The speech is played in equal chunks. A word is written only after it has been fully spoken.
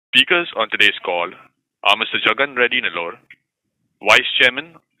Speakers on today's call are Mr. Jagan Reddy Nellore, Vice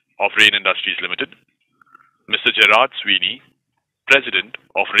Chairman of Rain Industries Limited, Mr. Gerard Sweeney, President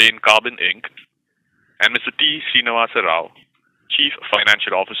of Rain Carbon Inc., and Mr. T. Srinivasa Rao, Chief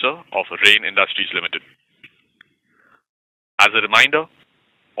Financial Officer of Rain Industries Limited. As a reminder,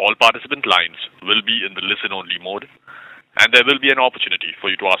 all participant lines will be in the listen-only mode, and there will be an opportunity for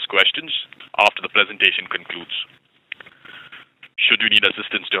you to ask questions after the presentation concludes. Should you need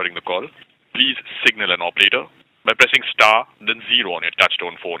assistance during the call, please signal an operator by pressing star then 0 on your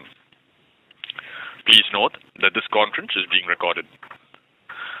touchtone phone. Please note that this conference is being recorded.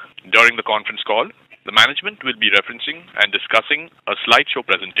 During the conference call, the management will be referencing and discussing a slideshow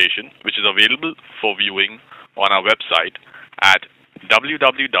presentation which is available for viewing on our website at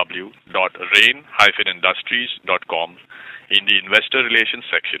www.rain-industries.com in the Investor Relations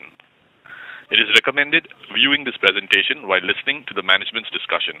section. It is recommended viewing this presentation while listening to the management's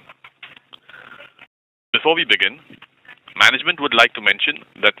discussion. Before we begin, management would like to mention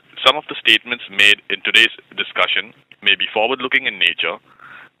that some of the statements made in today's discussion may be forward-looking in nature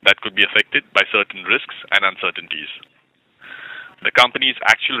that could be affected by certain risks and uncertainties. The company's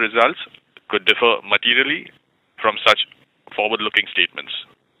actual results could differ materially from such forward-looking statements.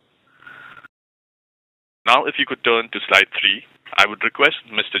 Now, if you could turn to slide 3, I would request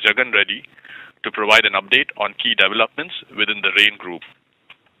Mr. Jagan Reddy to provide an update on key developments within the Rain Group.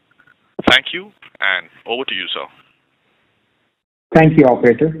 Thank you, and over to you, sir. Thank you,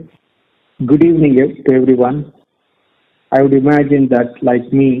 operator. Good evening to everyone. I would imagine that,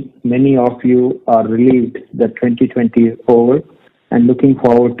 like me, many of you are relieved that 2020 is over and looking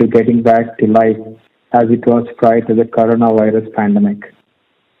forward to getting back to life as it was prior to the coronavirus pandemic.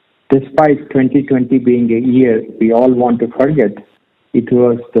 Despite 2020 being a year we all want to forget, it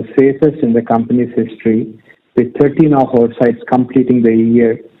was the safest in the company's history, with 13 of our sites completing the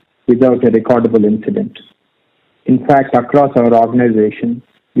year without a recordable incident. In fact, across our organization,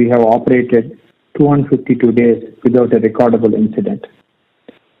 we have operated 252 days without a recordable incident.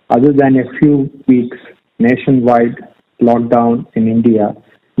 Other than a few weeks nationwide lockdown in India,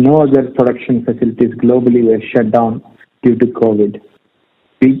 no other production facilities globally were shut down due to COVID.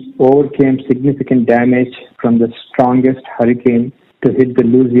 We overcame significant damage from the strongest hurricane to hit the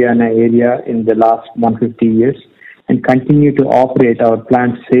Louisiana area in the last 150 years and continue to operate our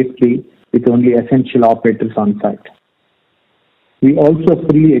plant safely with only essential operators on site. We also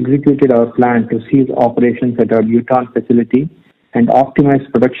fully executed our plan to cease operations at our Utah facility and optimize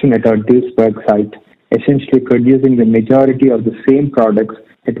production at our Duisburg site, essentially producing the majority of the same products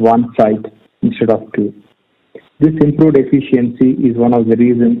at one site instead of two. This improved efficiency is one of the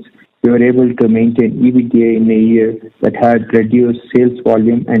reasons we were able to maintain EBITDA in a year that had reduced sales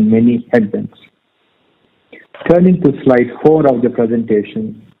volume and many headwinds. Turning to slide 4 of the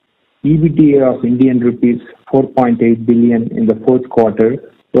presentation, EBITDA of Indian rupees 4.8 billion in the fourth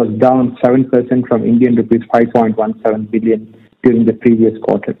quarter was down 7% from Indian rupees 5.17 billion during the previous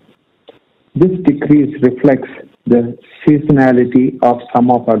quarter. This decrease reflects the seasonality of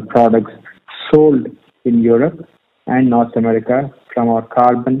some of our products sold in Europe and North America from our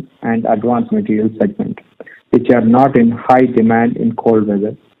carbon and advanced materials segment, which are not in high demand in cold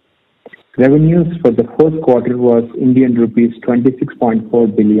weather. Revenues for the fourth quarter was Indian rupees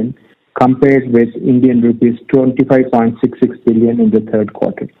 26.4 billion compared with Indian rupees 25.66 billion in the third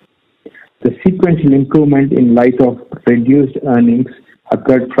quarter. The sequential improvement in light of reduced earnings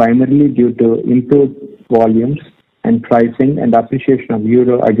occurred primarily due to improved volumes and pricing and appreciation of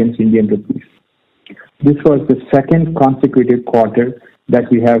euro against Indian rupees. This was the second consecutive quarter that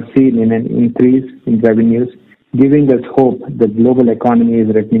we have seen an increase in revenues, giving us hope the global economy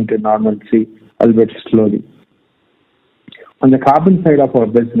is returning to normalcy, albeit slowly. On the carbon side of our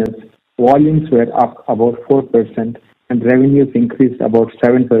business, volumes were up about 4% and revenues increased about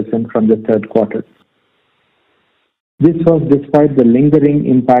 7% from the third quarter. This was despite the lingering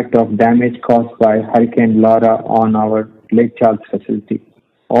impact of damage caused by Hurricane Laura on our Lake Charles facility.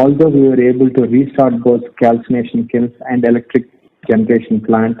 Although we were able to restart both calcination kilns and electric generation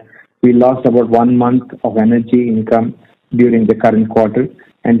plant, we lost about 1 month of energy income during the current quarter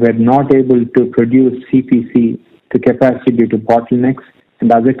and were not able to produce CPC to capacity due to bottlenecks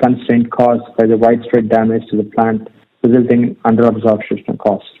and other constraints caused by the widespread damage to the plant, resulting in under-absorption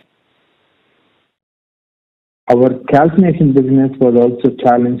costs. Our calcination business was also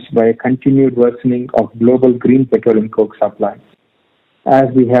challenged by a continued worsening of global green petroleum coke supply.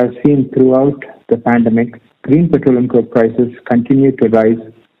 As we have seen throughout the pandemic, green petroleum coke prices continue to rise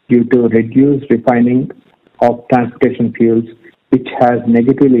due to reduced refining of transportation fuels, which has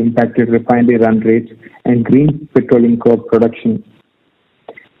negatively impacted refinery run rates and green petroleum coke production.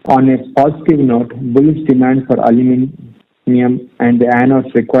 On a positive note, bullish demand for aluminum and the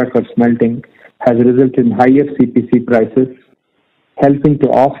anodes required for smelting has resulted in higher CPC prices, helping to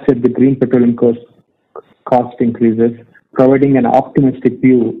offset the green petroleum cost increases, providing an optimistic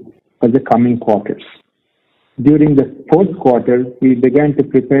view for the coming quarters. During the fourth quarter, we began to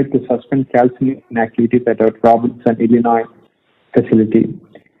prepare to suspend calcination activities at our Robinson, Illinois facility.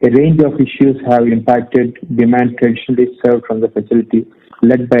 A range of issues have impacted demand traditionally served from the facility,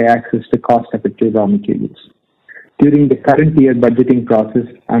 led by access to cost-effective raw materials. During the current year budgeting process,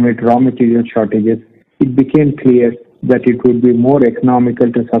 amid raw material shortages, it became clear that it would be more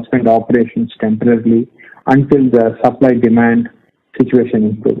economical to suspend operations temporarily until the supply-demand situation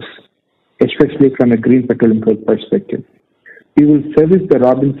improves, especially from a green petroleum perspective. We will service the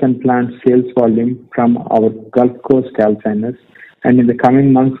Robinson plant sales volume from our Gulf Coast calciners, and in the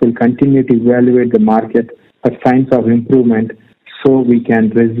coming months will continue to evaluate the market for signs of improvement so we can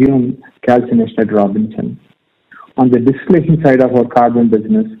resume calcination at Robinson. On the distillation side of our carbon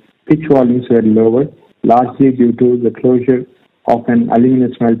business, pitch volumes were lower, largely due to the closure of an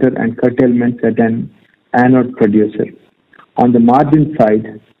aluminum smelter and curtailments at an anode producer. On the margin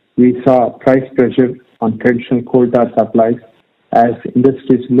side, we saw price pressure on traditional coal tar supplies as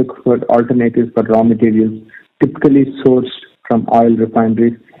industries look for alternatives for raw materials typically sourced from oil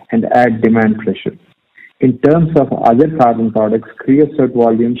refineries and add demand pressure. In terms of other carbon products, creosote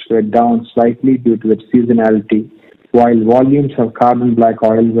volumes were down slightly due to its seasonality, while volumes of carbon black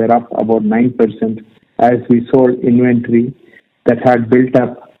oil were up about 9% as we sold inventory that had built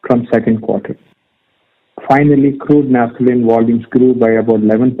up from second quarter. Finally, crude naphthalene volumes grew by about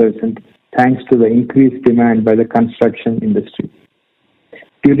 11% thanks to the increased demand by the construction industry.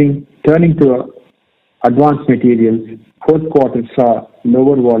 Turning to advanced materials, fourth quarter saw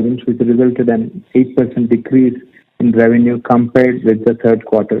lower volumes, which resulted in an 8% decrease in revenue compared with the third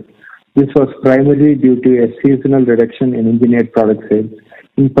quarter. This was primarily due to a seasonal reduction in engineered product sales,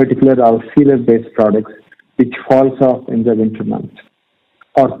 in particular our sealer-based products, which falls off in the winter months.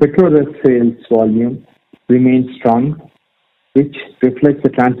 Our petrol sales volume remains strong, which reflects the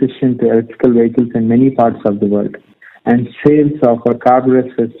transition to electrical vehicles in many parts of the world, and sales of our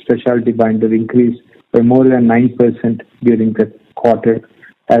carburetor specialty binder increased by more than 9% during the quarter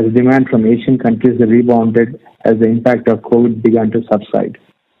as demand from Asian countries rebounded as the impact of COVID began to subside.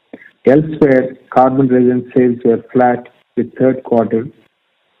 Elsewhere, carbon resin sales were flat with third quarter,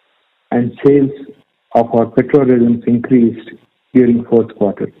 and sales of our petrol resins increased during fourth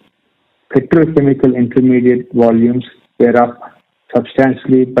quarter. Petrochemical intermediate volumes were up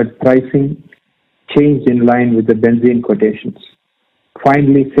substantially, but pricing changed in line with the benzene quotations.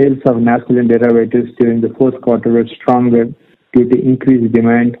 Finally, sales of naphthalene derivatives during the fourth quarter were stronger due to increased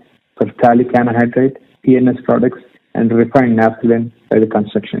demand for phthalic anhydride, PNS products, and refined naphthalene by the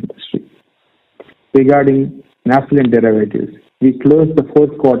construction industry. Regarding naphthalene derivatives, we closed the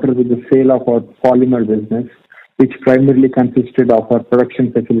fourth quarter with the sale of our polymer business, which primarily consisted of our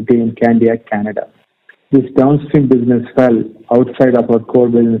production facility in Candiac, Canada. This downstream business fell outside of our core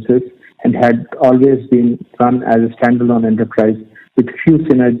businesses and had always been run as a standalone enterprise with few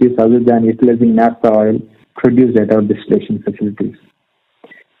synergies other than utilizing naphtha oil produced at our distillation facilities.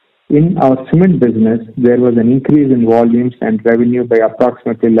 In our cement business, there was an increase in volumes and revenue by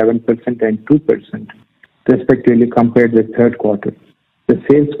approximately 11% and 2%, respectively, compared with third quarter. The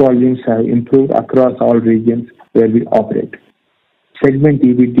sales volumes have improved across all regions where we operate. Segment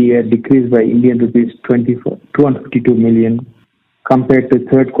EBITDA decreased by Indian rupees 252 million compared to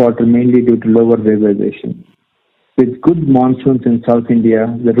third quarter, mainly due to lower realization. With good monsoons in South India,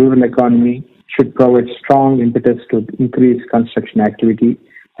 the rural economy should provide strong impetus to increase construction activity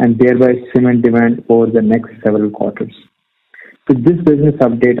and thereby cement demand over the next several quarters. With this business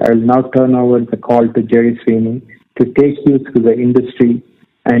update, I will now turn over the call to Jerry Sweeney to take you through the industry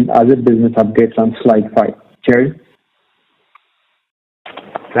and other business updates on slide 5. Jerry?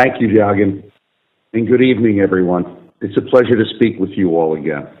 Thank you, Jagan, and good evening, everyone. It's a pleasure to speak with you all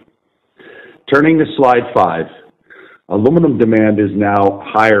again. Turning to slide 5, aluminum demand is now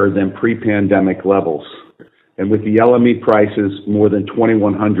higher than pre-pandemic levels, and with the LME prices more than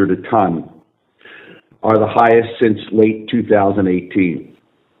 $2,100 a ton, are the highest since late 2018.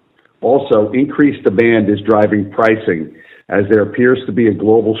 Also, increased demand is driving pricing as there appears to be a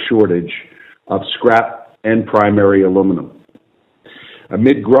global shortage of scrap and primary aluminum.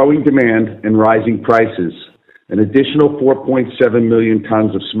 Amid growing demand and rising prices, an additional 4.7 million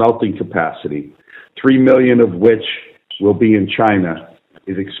tons of smelting capacity, 3 million of which will be in China,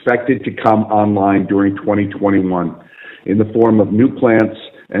 is expected to come online during 2021 in the form of new plants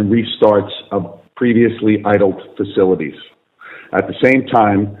and restarts of previously idled facilities. At the same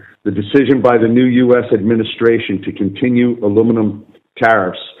time, the decision by the new U.S. administration to continue aluminum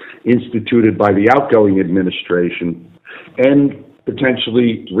tariffs instituted by the outgoing administration and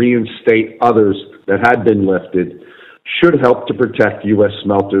potentially reinstate others that had been lifted should help to protect U.S.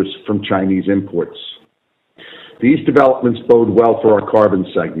 smelters from Chinese imports. These developments bode well for our carbon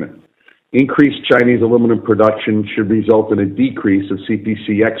segment. Increased Chinese aluminum production should result in a decrease of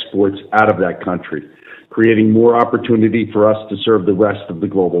CPC exports out of that country, creating more opportunity for us to serve the rest of the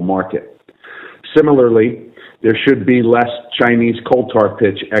global market. Similarly, there should be less Chinese coal tar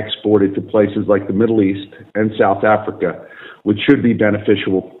pitch exported to places like the Middle East and South Africa, which should be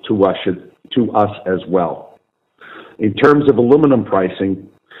beneficial to us as well. In terms of aluminum pricing,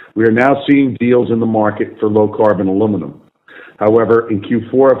 we are now seeing deals in the market for low-carbon aluminum. However, in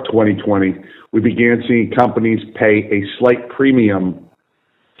Q4 of 2020, we began seeing companies pay a slight premium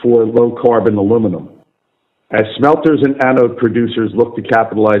for low-carbon aluminum. As smelters and anode producers look to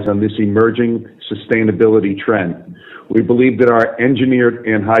capitalize on this emerging sustainability trend, we believe that our engineered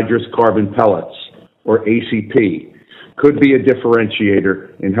anhydrous carbon pellets, or ACP, could be a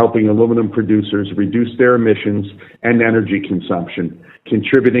differentiator in helping aluminum producers reduce their emissions and energy consumption,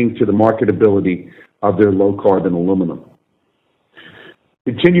 contributing to the marketability of their low-carbon aluminum.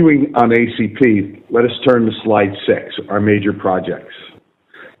 Continuing on ACP, let us turn to slide 6, our major projects.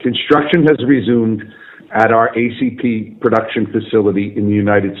 Construction has resumed at our ACP production facility in the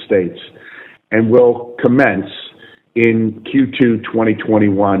United States and will commence in Q2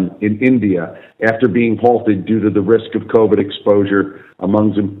 2021 in India after being halted due to the risk of COVID exposure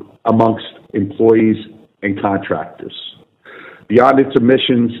amongst employees and contractors. Beyond its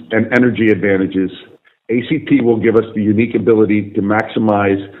emissions and energy advantages, ACP will give us the unique ability to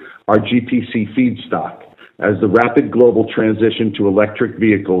maximize our GPC feedstock as the rapid global transition to electric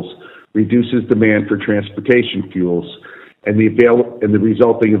vehicles reduces demand for transportation fuels and the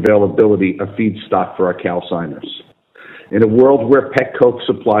resulting availability of feedstock for our calciners. In a world where petcoke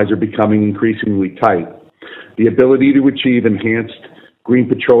supplies are becoming increasingly tight, the ability to achieve enhanced green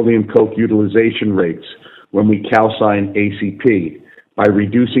petroleum coke utilization rates when we calcine ACP by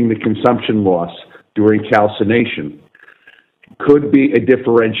reducing the consumption loss during calcination could be a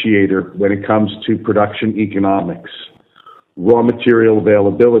differentiator when it comes to production economics, raw material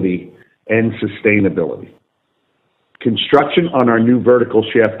availability, and sustainability. Construction on our new vertical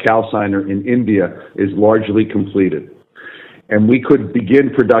shaft calciner in India is largely completed, and we could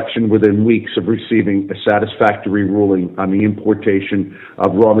begin production within weeks of receiving a satisfactory ruling on the importation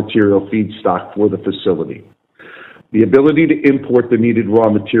of raw material feedstock for the facility. The ability to import the needed raw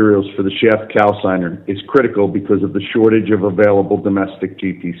materials for the shaft calciner is critical because of the shortage of available domestic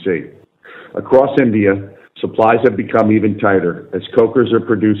GPC. Across India, supplies have become even tighter as cokers are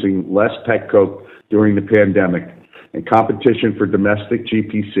producing less petcoke during the pandemic, and competition for domestic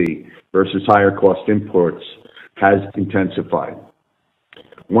GPC versus higher cost imports has intensified.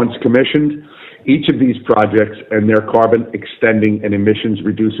 Once commissioned, each of these projects and their carbon extending and emissions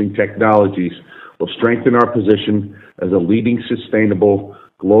reducing technologies will strengthen our position as a leading sustainable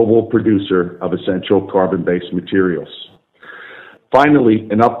global producer of essential carbon-based materials. Finally,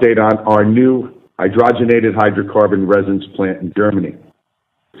 an update on our new hydrogenated hydrocarbon resins plant in Germany.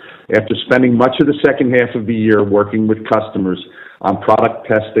 After spending much of the second half of the year working with customers on product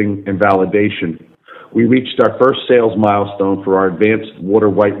testing and validation, we reached our first sales milestone for our advanced water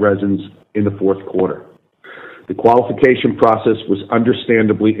white resins in the fourth quarter. The qualification process was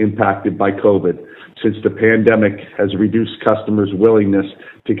understandably impacted by COVID, since the pandemic has reduced customers' willingness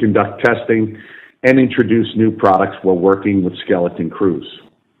to conduct testing and introduce new products while working with skeleton crews.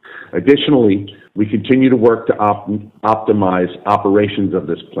 Additionally, we continue to work to optimize operations of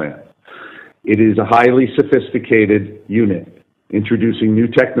this plant. It is a highly sophisticated unit, introducing new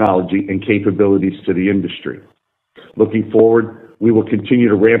technology and capabilities to the industry. Looking forward, we will continue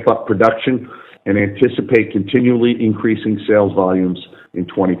to ramp up production and anticipate continually increasing sales volumes in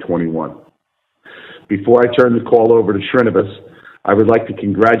 2021. Before I turn the call over to Srinivas, I would like to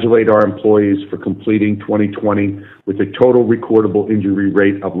congratulate our employees for completing 2020 with a total recordable injury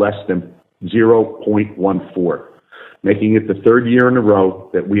rate of less than 0.14, making it the third year in a row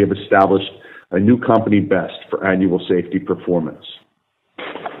that we have established a new company best for annual safety performance.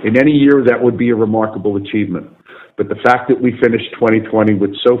 In any year, that would be a remarkable achievement, but the fact that we finished 2020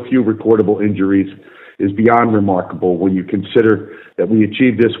 with so few recordable injuries is beyond remarkable when you consider that we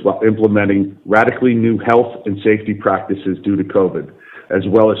achieved this while implementing radically new health and safety practices due to COVID, as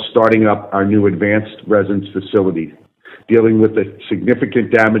well as starting up our new advanced resins facility, dealing with the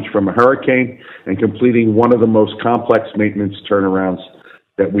significant damage from a hurricane and completing one of the most complex maintenance turnarounds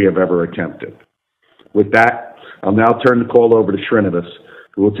that we have ever attempted. With that, I'll now turn the call over to Srinivas,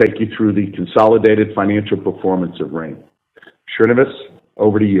 who will take you through the consolidated financial performance of Rain. Srinivas,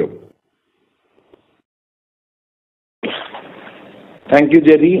 over to you. Thank you,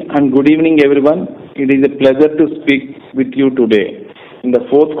 Jerry, and good evening, everyone. It is a pleasure to speak with you today. In the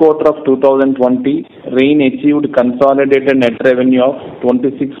fourth quarter of 2020, Rain achieved consolidated net revenue of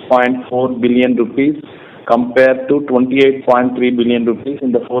 26.4 billion rupees compared to 28.3 billion rupees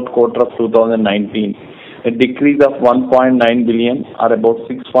in the fourth quarter of 2019, a decrease of 1.9 billion or about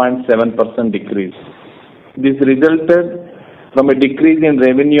 6.7% decrease. This resulted from a decrease in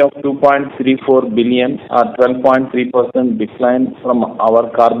revenue of 2.34 billion or 12.3% decline from our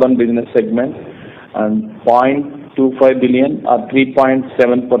carbon business segment and 0.25 billion or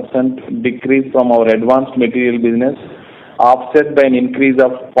 3.7% decrease from our advanced material business, offset by an increase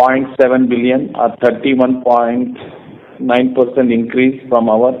of 0.7 billion or 31.9% increase from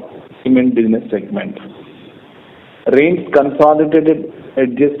our cement business segment. Rain's consolidated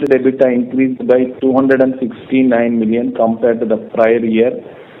adjusted EBITDA increased by 269 million compared to the prior year.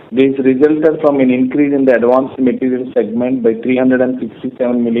 This resulted from an increase in the advanced materials segment by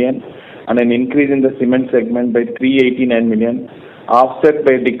 367 million and an increase in the cement segment by 389 million, offset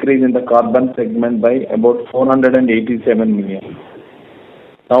by a decrease in the carbon segment by about 487 million.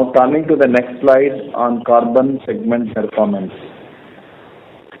 Now turning to the next slide on carbon segment performance.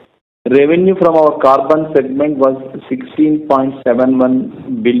 Revenue from our carbon segment was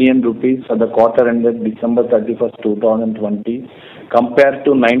 16.71 billion rupees for the quarter ended December 31st, 2020, compared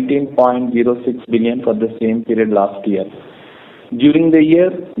to 19.06 billion for the same period last year. During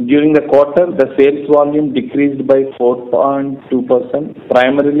the quarter, the sales volume decreased by 4.2%,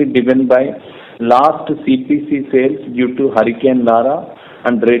 primarily driven by lost CPC sales due to Hurricane Lara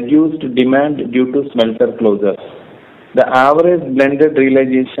and reduced demand due to smelter closures. The average blended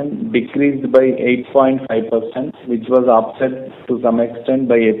realization decreased by 8.5%, which was offset to some extent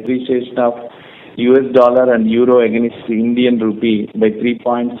by appreciation of US dollar and euro against the Indian rupee by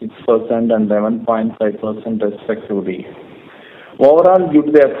 3.6% and 11.5% respectively. Overall, due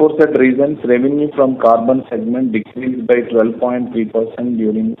to the aforesaid reasons, revenue from carbon segment decreased by 12.3%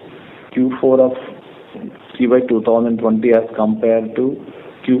 during Q4 of CY 2020 as compared to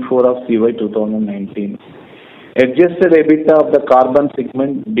Q4 of CY 2019. Adjusted EBITDA of the carbon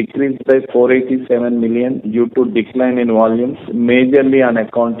segment decreased by 487 million due to decline in volumes, majorly on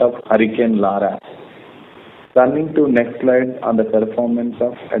account of Hurricane Lara. Turning to next slide on the performance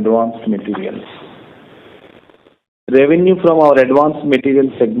of advanced materials. Revenue from our advanced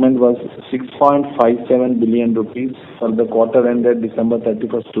materials segment was 6.57 billion rupees for the quarter ended December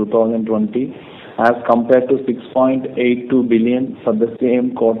 31st, 2020, as compared to 6.82 billion for the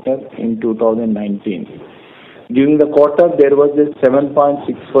same quarter in 2019. During the quarter, there was a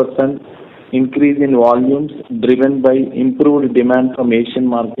 7.6% increase in volumes driven by improved demand from Asian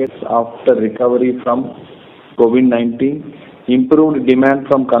markets after recovery from COVID-19, improved demand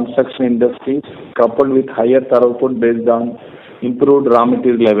from construction industries coupled with higher throughput based on improved raw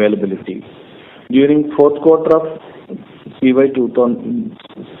material availability. During fourth quarter of CY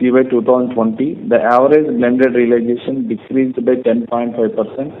 2020, the average blended realization decreased by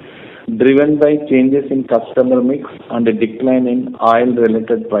 10.5%, driven by changes in customer mix and a decline in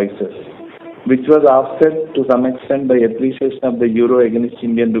oil-related prices, which was offset to some extent by appreciation of the euro against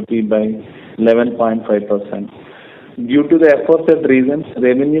Indian rupee by 11.5%. Due to the aforesaid reasons,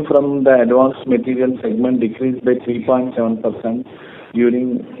 revenue from the advanced material segment decreased by 3.7%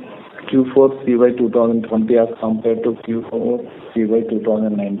 during Q4 CY 2020 as compared to Q4 CY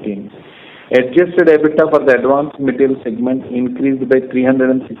 2019. Adjusted EBITDA for the advanced material segment increased by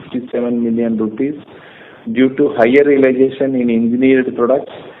 367 million rupees due to higher realization in engineered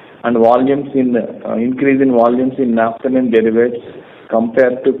products and increase in volumes in naphthalene derivatives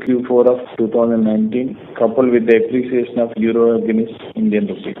compared to Q4 of 2019, coupled with the appreciation of euro against Indian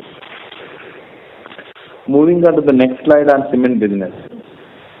rupee. Moving on to the next slide on cement business.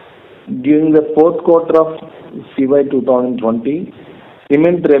 During the fourth quarter of CY 2020,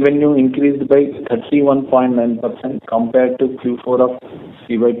 cement revenue increased by 31.9% compared to Q4 of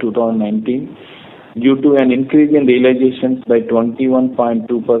CY 2019 due to an increase in realizations by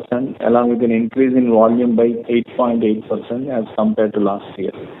 21.2% along with an increase in volume by 8.8% as compared to last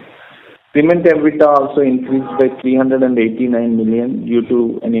year. Cement EBITDA also increased by 389 million due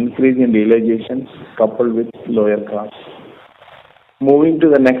to an increase in realizations coupled with lower costs. Moving to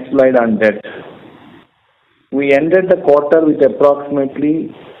the next slide on debt. We ended the quarter with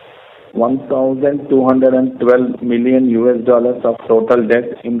approximately $1,212 million of total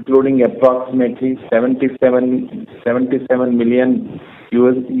debt, including approximately $77 million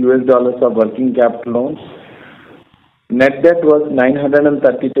of working capital loans Net debt was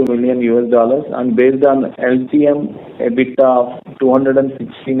 $932 million and based on LTM EBITDA of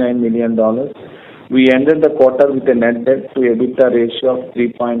 $269 million, we ended the quarter with a net debt to EBITDA ratio of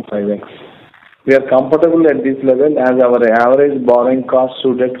 3.5x. We are comfortable at this level as our average borrowing cost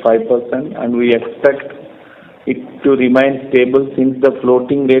stood at 5% and we expect it to remain stable since the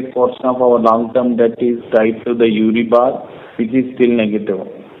floating rate portion of our long-term debt is tied to the Euribor, which is still negative.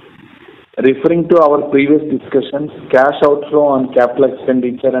 Referring to our previous discussions, cash outflow on capital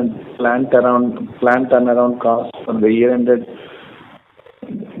expenditure and plant turnaround costs for the year ended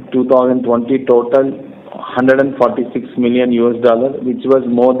 2020 total $146 million, which was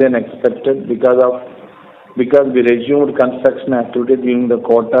more than expected because we resumed construction activity during the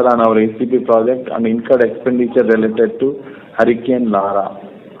quarter on our ACP project and incurred expenditure related to Hurricane Lara.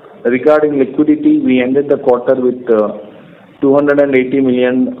 Regarding liquidity, we ended the quarter with $280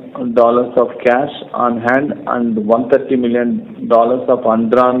 million of cash on hand and $130 million of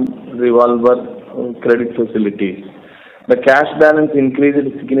undrawn revolver credit facilities. The cash balance increased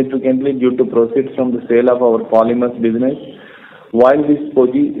significantly due to proceeds from the sale of our polymers business. While this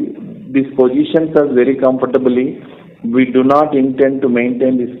positions us very comfortably, we do not intend to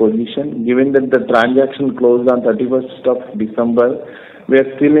maintain this position. Given that the transaction closed on 31st of December, we are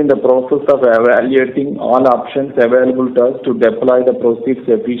still in the process of evaluating all options available to us to deploy the proceeds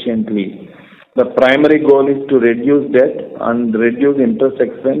efficiently. The primary goal is to reduce debt and reduce interest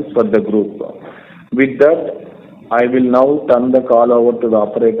expense for the group. With that, I will now turn the call over to the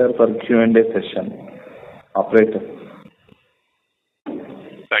operator for Q&A session. Operator.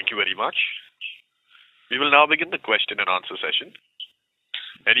 Thank you very much. We will now begin the question and answer session.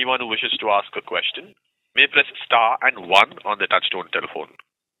 Anyone who wishes to ask a question may press star and 1 on the touchtone telephone.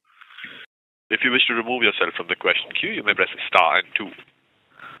 If you wish to remove yourself from the question queue, you may press star and 2.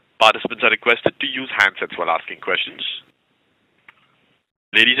 Participants are requested to use handsets while asking questions.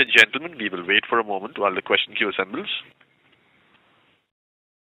 Ladies and gentlemen, we will wait for a moment while the question queue assembles.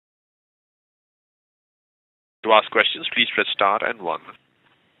 To ask questions, please press star and 1.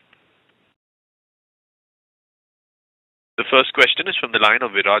 The first question is from the line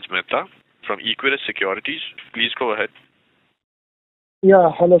of Viraj Mehta from Equirus Securities. Please go ahead.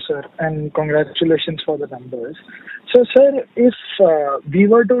 Yeah, hello sir, and congratulations for the numbers. So sir, if we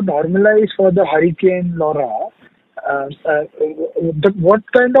were to normalize for the Hurricane Laura, what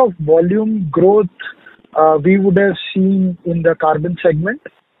kind of volume growth we would have seen in the carbon segment?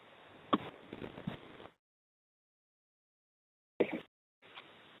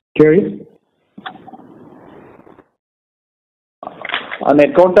 Kerry? On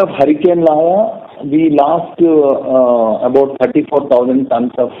account of Hurricane Lara, we lost about 34,000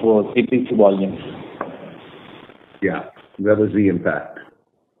 tons of CPC volume. Yeah, that was the impact.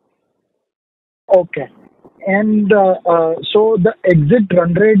 Okay. And so the exit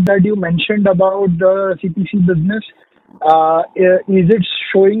run rate that you mentioned about the CPC business, is it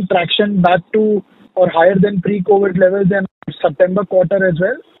showing traction back to or higher than pre-COVID levels than September quarter as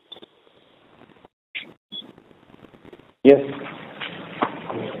well? Yes.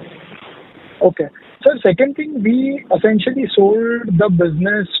 Okay. So second thing, we essentially sold the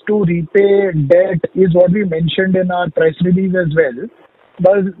business to repay debt is what we mentioned in our press release as well.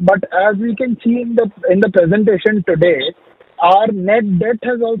 But as we can see in the presentation today, our net debt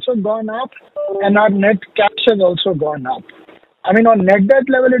has also gone up and our net cash has also gone up. I mean, on net debt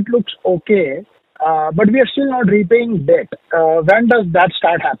level, it looks okay, but we are still not repaying debt. When does that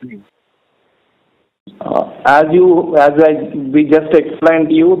start happening? We just explained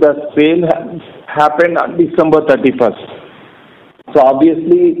to you, the sale happened on December 31st. So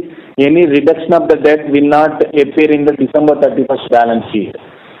obviously, any reduction of the debt will not appear in the December 31st balance sheet.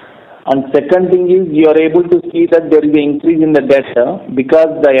 And second thing is, you are able to see that there is an increase in the debt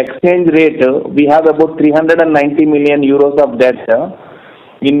because the exchange rate, we have about 390 million euros of debt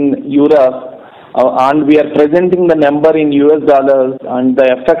in Europe. And we are presenting the number in US dollars, and the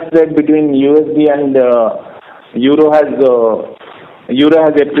FX rate between USD and euro has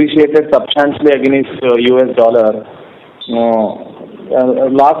appreciated substantially against US dollar.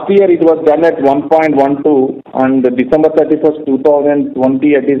 Last year it was done at 1.12, and December 31st,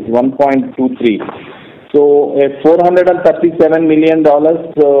 2020 it is 1.23. So $437 million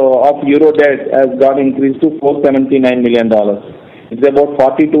of euro debt has got increased to $479 million. It's about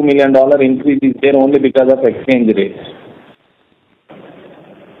 $42 million increase is there only because of exchange rate.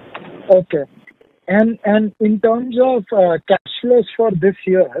 Okay. And in terms of cash flows for this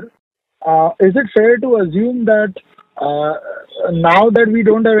year, is it fair to assume that now that we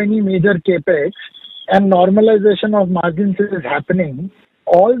don't have any major capex and normalization of margins is happening,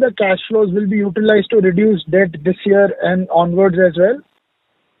 all the cash flows will be utilized to reduce debt this year and onwards as well?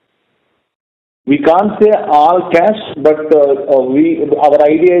 We can't say all cash, but our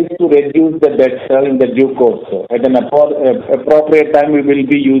idea is to reduce the debt in the due course. At an appropriate time, we will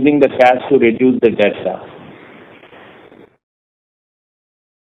be using the cash to reduce the debt.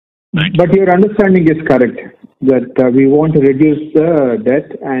 But your understanding is correct that we want to reduce the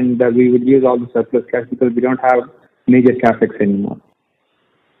debt and we would use all the surplus cash because we don't have major capex anymore.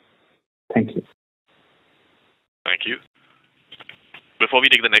 Thank you. Thank you. Before we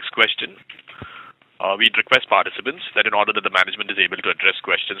take the next question, we'd request participants that in order that the management is able to address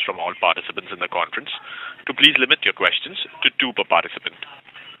questions from all participants in the conference, to please limit your questions to 2 per participant.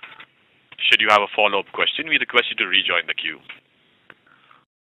 Should you have a follow-up question, we request you to rejoin the queue.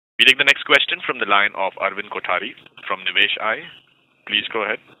 We take the next question from the line of Arvind Kothari from Nivesh I. Please go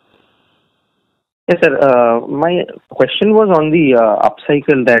ahead. Yes, sir. My question was on the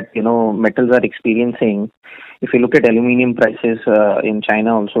upcycle that metals are experiencing. If you look at aluminium prices in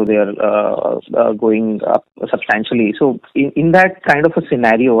China, also they are going up substantially. So, in that kind of a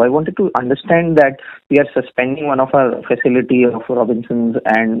scenario, I wanted to understand that we are suspending one of our facility of Robinson's,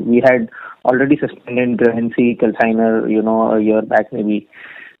 and we had already suspended Grahancy calciner, a year back maybe.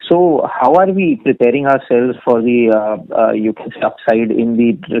 So how are we preparing ourselves for the upside in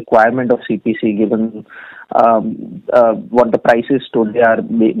the requirement of CPC, given what the prices today are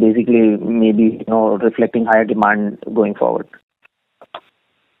basically maybe reflecting higher demand going forward?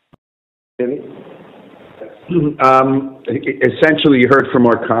 Essentially, you heard from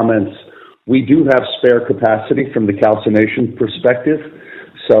our comments, we do have spare capacity from the calcination perspective.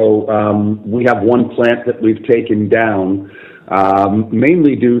 So we have one plant that we've taken down,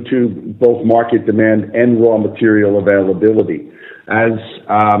 mainly due to both market demand and raw material availability. As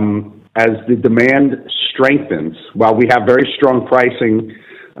the demand strengthens, while we have very strong pricing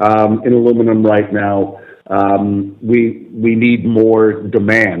in aluminum right now, we need more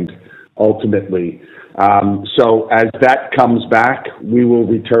demand ultimately. So as that comes back, we will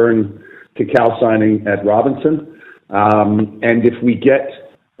return to calcining at Robinson. And if we get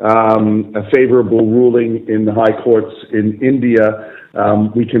a favorable ruling in the high courts in India,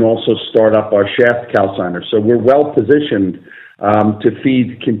 we can also start up our shaft calciner. So we're well positioned to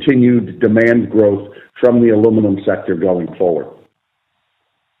feed continued demand growth from the aluminum sector going forward.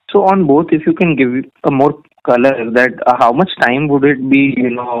 So on both, if you can give a more color, that how much time would it be,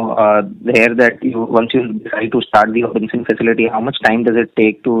 there that once you decide to start the Robinson facility, how much time does it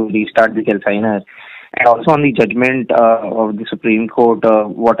take to restart the calciner? And also on the judgment of the Supreme Court,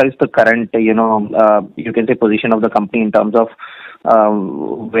 what is the current, you can say, position of the company in terms of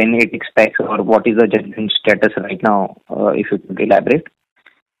when it expects, or what is the judgment status right now, if you could elaborate?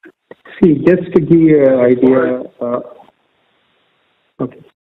 See, just to give you an idea, okay.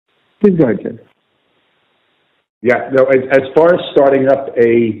 Please go ahead, sir. Yeah, no, as far as starting up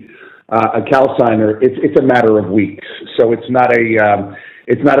a calciner, it's a matter of weeks. So it's not a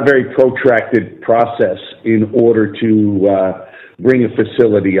very protracted process in order to bring a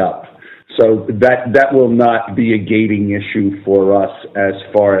facility up. So that will not be a gating issue for us as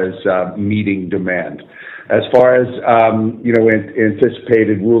far as meeting demand. As far as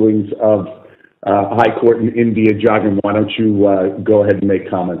anticipated rulings of High Court in India, Jagan, why don't you go ahead and make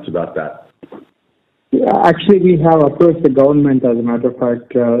comments about that? Yeah, actually, we have approached the government, as a matter of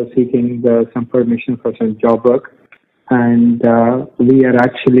fact, seeking some permission for some job work. And we are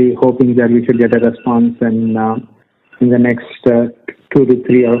actually hoping that we should get a response in the next 2 to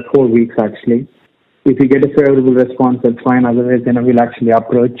 3 or 4 weeks, actually. If we get a favorable response, that's fine. Otherwise, then we'll actually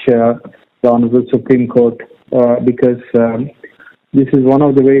approach the Honorable Supreme Court because this is one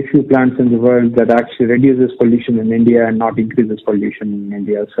of the very few plants in the world that actually reduces pollution in India and not increases pollution in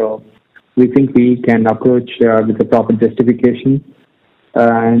India. So we think we can approach with the proper justification.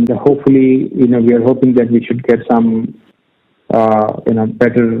 And hopefully, we are hoping that we should get some,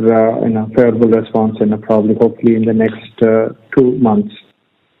 better, favorable response, probably, hopefully, in the next 2 months,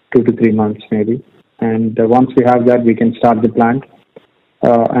 2 to 3 months, maybe. And once we have that, we can start the plant.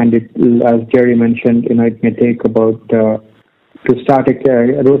 And it, as Jerry mentioned, it may take about, to start a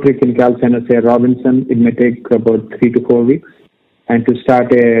rotary kiln calciner, say Robinson, it may take about 3 to 4 weeks. And to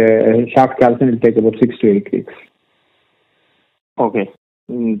start a shaft calciner, it will take about 6 to 8 weeks. Okay.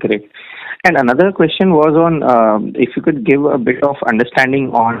 Great. And another question was on if you could give a bit of understanding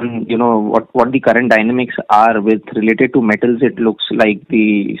on, what the current dynamics are with related to metals. It looks like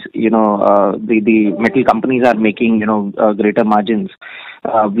the metal companies are making, greater margins.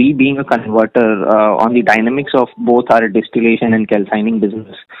 We being a converter, on the dynamics of both our distillation and calcining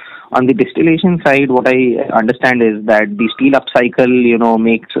business. On the distillation side, what I understand is that the steel upcycle,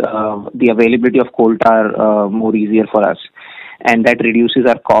 makes the availability of coal tar more easier for us, and that reduces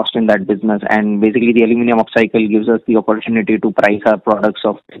our cost in that business. And basically, the aluminum upcycle gives us the opportunity to price our products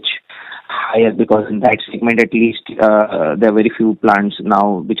of pitch higher, because in that segment, at least, there are very few plants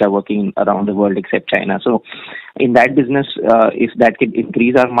now which are working around the world except China. So, in that business, if that could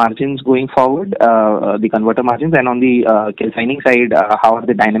increase our margins going forward, the converter margins, and on the calcining side, how are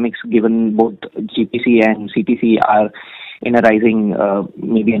the dynamics given both GPC and CTC are in a rising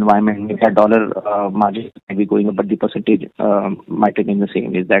maybe environment? Maybe a dollar margin might be going up, but the percentage might remain the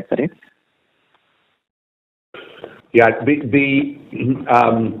same. Is that correct? Yeah,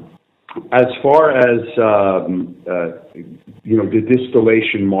 as far as the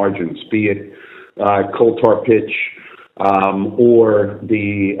distillation margins, be it coal tar pitch or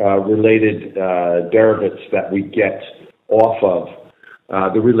the related derivatives that we get off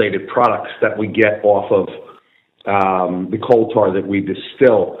of the related products that we get off of the coal tar that we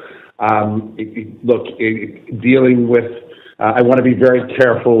distill. Dealing with, I want to be very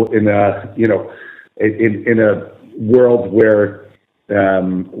careful in a world where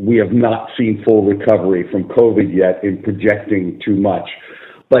we have not seen full recovery from COVID yet in projecting too much.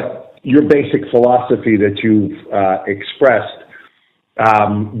 But your basic philosophy that you've expressed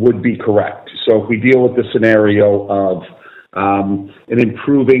would be correct. So if we deal with the scenario of an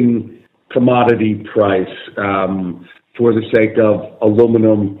improving commodity price for the sake of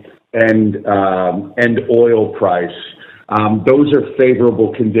aluminum and oil price, those are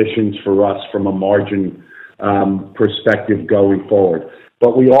favorable conditions for us from a margin perspective going forward.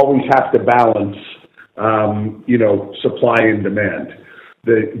 But we always have to balance, supply and demand.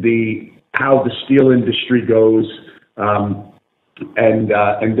 How the steel industry goes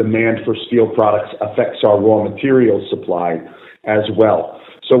and demand for steel products affects our raw material supply as well.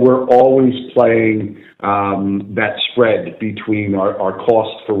 So we're always playing that spread between our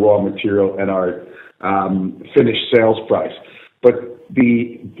cost for raw material and our finished sales price. But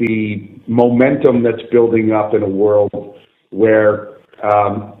the momentum that's building up in a world where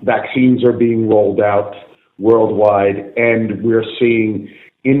vaccines are being rolled out worldwide, and we're seeing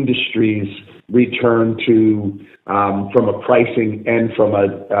industries return to, from a pricing and from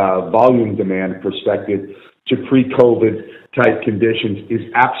a volume demand perspective, to pre-COVID type conditions, is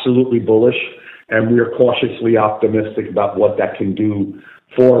absolutely bullish, and we are cautiously optimistic about what that can do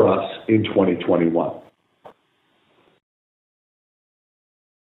for us in 2021.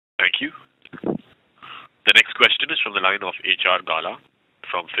 Thank you. The next question is from the line of HR Gala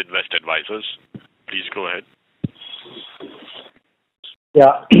from Finvest Advisors. Please go ahead.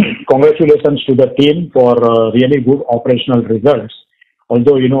 Yeah, congratulations to the team for really good operational results.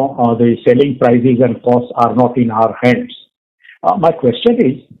 Although, the selling prices and costs are not in our hands. My question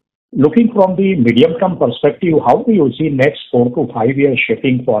is, looking from the medium-term perspective, how do you see next 4 to 5 years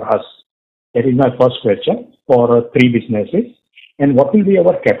shaping for us? That is my first question for 3 businesses. And what will be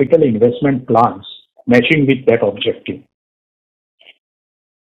our capital investment plans matching with that objective?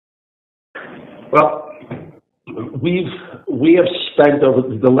 Well, we have spent over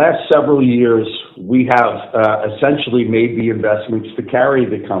the last several years, we have essentially made the investments to carry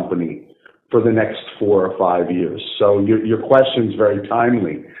the company for the next 4 or 5 years. So your question is very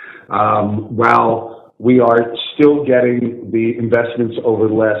timely. While we are still getting the investments over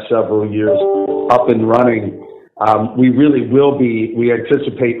the last several years up and running, we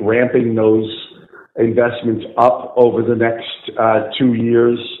anticipate ramping those investments up over the next 2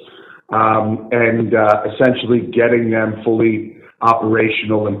 years, and essentially getting them fully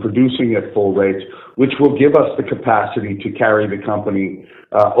operational and producing at full rates, which will give us the capacity to carry the company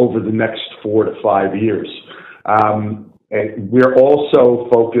over the next 4 to 5 years. And we're also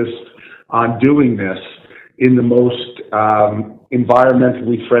focused on doing this in the most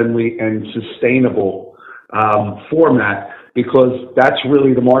environmentally friendly and sustainable format, because that's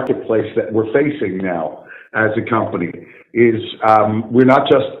really the marketplace that we're facing now as a company. We're not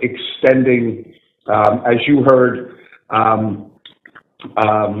just extending, as you heard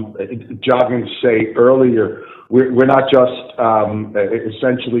Jagan say earlier, we're not just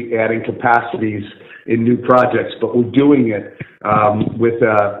essentially adding capacities in new projects, but we're doing it with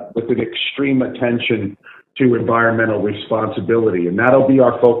an extreme attention to environmental responsibility. And that'll be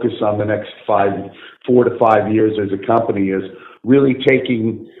our focus on the next 4 to 5 years as a company, is really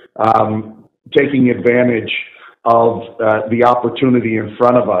taking advantage of the opportunity in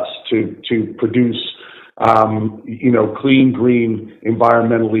front of us to produce clean, green,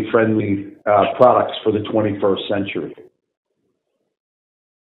 environmentally friendly products for the 21st century.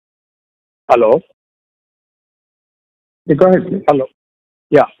 Hello. Go ahead, please. Hello.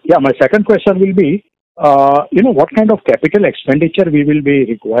 Yeah. My second question will be, what kind of capital expenditure we will be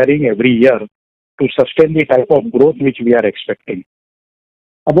requiring every year to sustain the type of growth which we are expecting?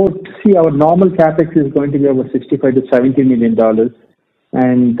 Our normal capex is going to be over $65 to $70 million,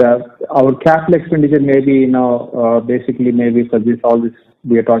 and our capital expenditure may be, basically maybe for all this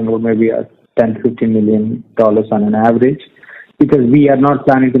we are talking about maybe $10 to $15 million on an average, because we are not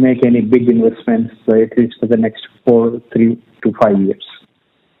planning to make any big investments, at least for the next 3 to 5 years.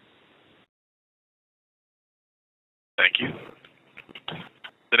 Thank you.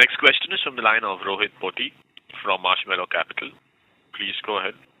 The next question is from the line of Rohit Poti from Marshmallow Capital. Please go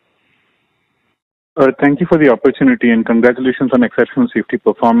ahead. Thank you for the opportunity and congratulations on exceptional safety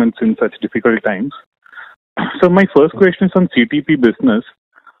performance in such difficult times. So my first question is on CTP business.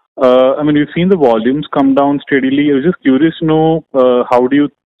 We've seen the volumes come down steadily. I was just curious to know how do you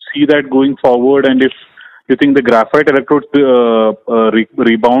see that going forward, and if you think the graphite electrode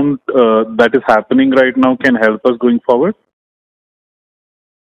rebound that is happening right now can help us going forward?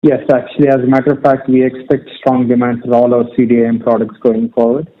 Yes, actually, as a matter of fact, we expect strong demand for all our CDAM products going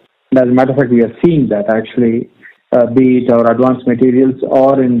forward. And as a matter of fact, we are seeing that actually, be it our advanced materials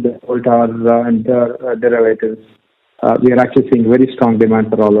or in the Voltar and derivatives. We are actually seeing very strong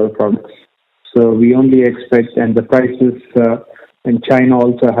demand for all our products. So we only expect, and the prices in China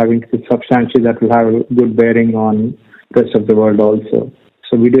also having substantially, that will have a good bearing on the rest of the world also.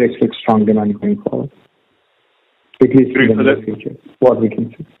 So we do expect strong demand going forward. At least in the near future, what we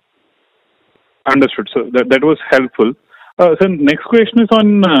can see. Understood. So that was helpful. So next question is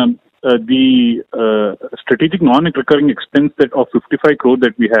on the strategic non-recurring expense of 55 crore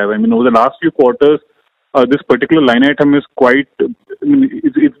that we have. Over the last few quarters, this particular line item is quite,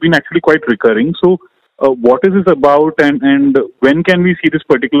 it's been actually quite recurring. So what is this about, and when can we see this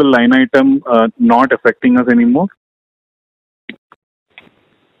particular line item not affecting us anymore?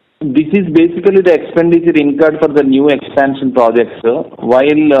 This is basically the expenditure incurred for the new expansion projects, sir.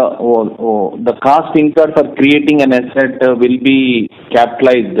 While the cost incurred for creating an asset will be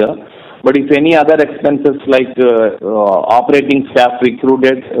capitalized, but if any other expenses like operating staff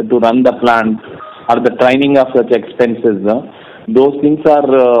recruited to run the plant or the training of such expenses, those things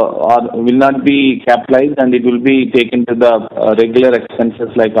will not be capitalized, and it will be taken to the regular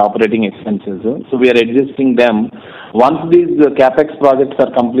expenses like operating expenses. So we are adjusting them. Once these capex projects are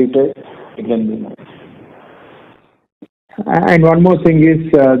completed, it can be known. And one more thing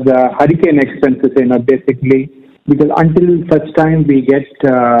is the hurricane expenses, basically, because until such time we get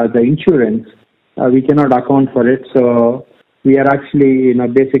the insurance, we cannot account for it. So we are actually,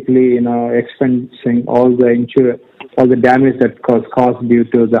 basically, expensing all the damage that was caused due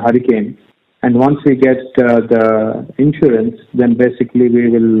to the hurricane. And once we get the insurance, then basically we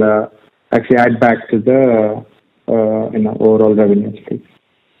will actually add back to the overall revenue stream.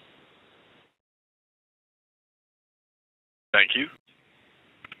 Thank you.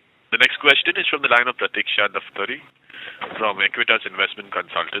 The next question is from the line of Pratiksha Daftari from Equitas Investment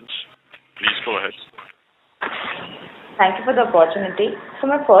Consultants. Please go ahead. Thank you for the opportunity. So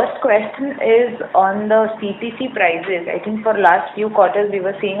my first question is on the CPC prices. I think for last few quarters we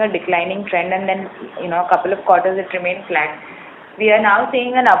were seeing a declining trend, and then a couple of quarters it remained flat. We are now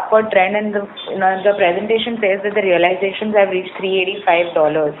seeing an upward trend, and the presentation says that the realizations have reached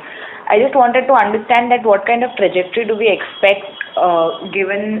 $385. I just wanted to understand that what kind of trajectory do we expect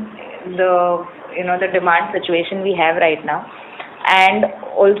given the the demand situation we have right now, and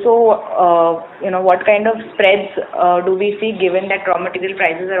also what kind of spreads do we see given that raw material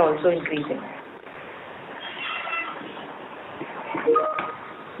prices are also increasing?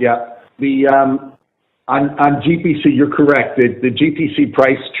 Yeah, on GPC, you're correct. The GPC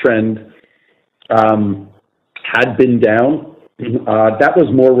price trend had been down. That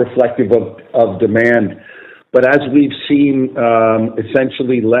was more reflective of demand. But as we've seen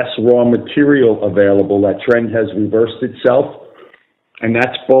essentially less raw material available, that trend has reversed itself, and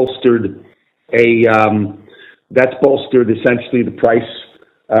that's bolstered essentially the price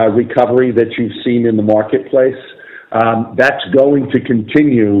recovery that you've seen in the marketplace. That's going to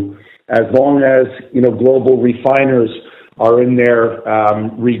continue as long as global refiners are in their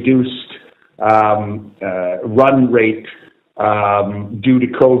reduced run rate due to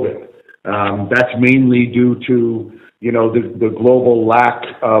COVID. That's mainly due to the global lack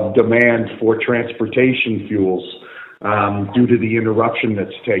of demand for transportation fuels. due to the interruption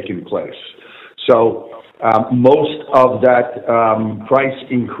that's taken place. So most of that price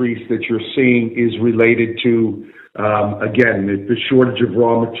increase that you're seeing is related to, again, the shortage of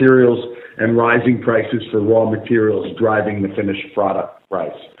raw materials and rising prices for raw materials driving the finished product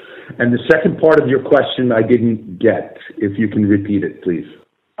price. And the second part of your question I didn't get. If you can repeat it, please.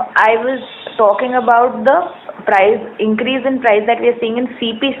 I was talking about the price increase in price that we are seeing in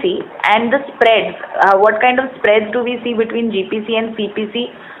CPC and the spreads. What kind of spreads do we see between GPC and CPC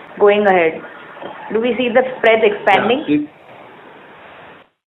going ahead? Do we see the spreads expanding?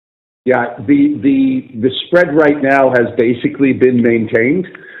 The spread right now has basically been maintained.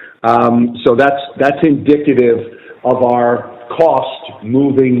 So that's indicative of our cost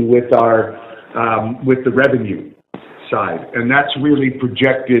moving with our with the revenue side, and that's really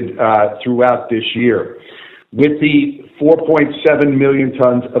projected throughout this year. With the 4.7 million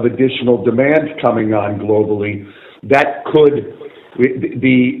tons of additional demand coming on globally, that could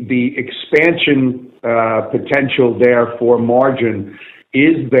the expansion potential there for margin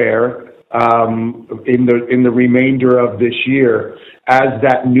is there in the remainder of this year as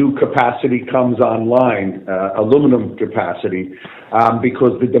that new capacity comes online, aluminum capacity,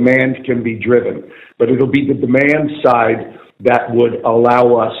 because the demand can be driven. But it'll be the demand side that would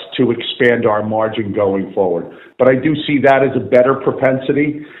allow us to expand our margin going forward. But I do see that as a better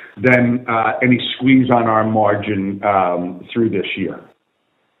propensity than any squeeze on our margin through this year.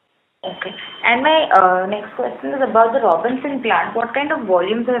 Okay. And my next question is about the Robinson plant. What kind of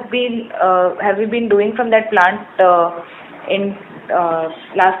volumes have we been doing from that plant in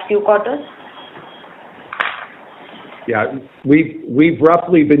last few quarters? Yeah, we've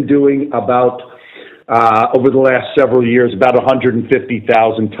roughly been doing about over the last several years about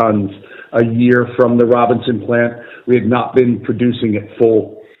 150,000 tons a year from the Robinson plant. We have not been producing at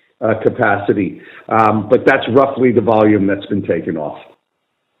full capacity, but that's roughly the volume that's been taken off.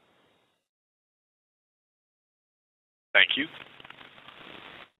 Thank you.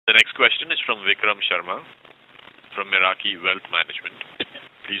 The next question is from Vikram Sharma from Meraki Wealth Management.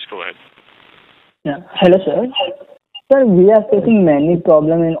 Please go ahead. Yeah. Hello, sir. Sir, we are facing many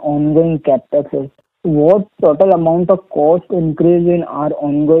problems in ongoing capex. What total amount of cost increase in our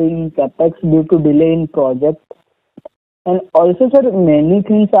ongoing capex due to delay in project? And also, sir, many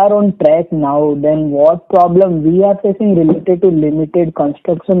things are on track now. Then what problem we are facing related to limited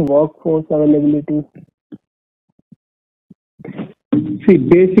construction workforce availability? See,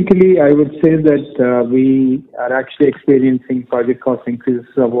 basically, I would say that we are actually experiencing project cost increases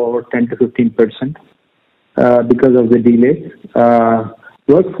of over 10 to 15% because of the delays.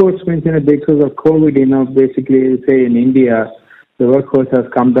 Workforce means, because of COVID, basically, say in India, the workforce has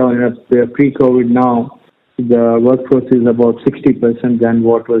come down. Pre-COVID now, the workforce is about 60% than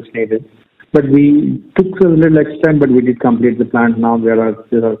what was needed. But we took a little extra, but we did complete the plant. Now we are at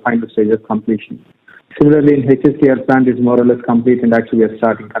the final stage of completion. Similarly, in HSCR plant is more or less complete, and actually we are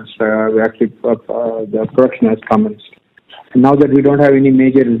starting construction. The production has commenced. And now that we don't have any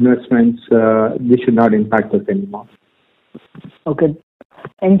major investments, this should not impact us anymore. Okay.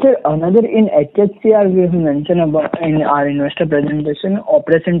 And sir, another in HSCR we have mentioned about in our investor presentation,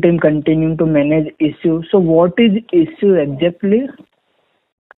 operation team continuing to manage issues. So what is issue exactly?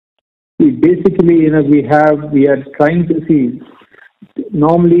 Basically, we are trying to see.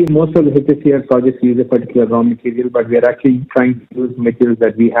 Normally, most of the HSCR projects use a particular raw material, but we are actually trying to use materials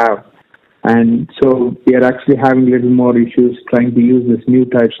that we have. And so we are actually having a little more issues trying to use these new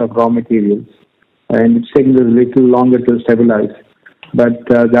types of raw materials. And it's taking a little longer to stabilize. But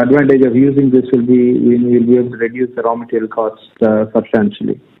the advantage of using this will be we will be able to reduce the raw material costs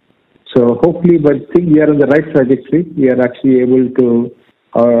substantially. So hopefully, but I think we are on the right trajectory. We are actually able to,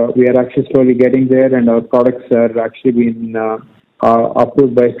 we are actually slowly getting there, and our products are actually being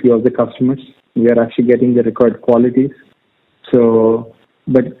approved by a few of the customers. We are actually getting the required qualities. So,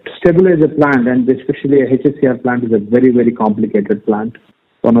 but to stabilize a plant, and especially a HSCR plant, is a very, very complicated plant.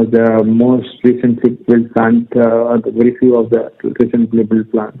 One of the most recently built plant, very few of the recently built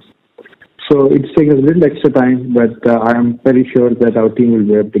plants. So it's taking a little extra time, but I am very sure that our team will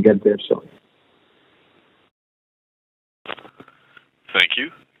be able to get there soon. Thank you.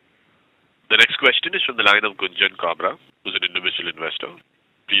 The next question is from the line of Gunjan Kabra, who's an individual investor.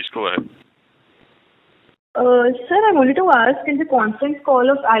 Please go ahead. Sir, I wanted to ask, in the conference call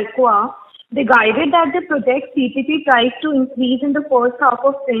of Alcoa, they guided that they project CPP price to increase in the first half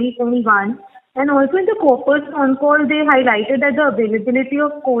of 2021. And also in the Concall, they highlighted that the availability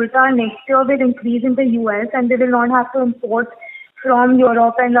of coal tar next year will increase in the US, and they will not have to import from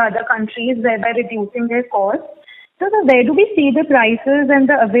Europe and other countries, thereby reducing their costs. So where do we see the prices and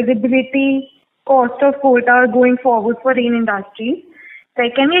the availability cost of coal tar going forward for Rain Industries?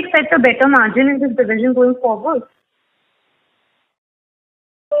 Like, can we expect a better margin in this division going forward?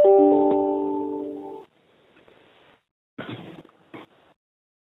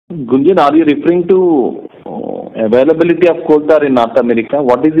 Gunjan, are you referring to availability of coal tar in North America?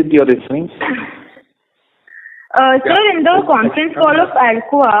 What is it you are referring? Sir, in the conference call of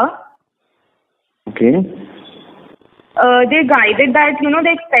Alcoa, Okay. they guided that,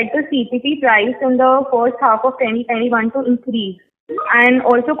 they expect the CPP price in the first half of 2021 to increase. And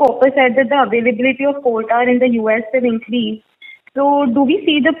also Copper said that the availability of coal tar in the US will increase. So do we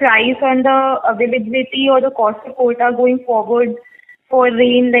see the price and the availability or the cost of coal tar going forward for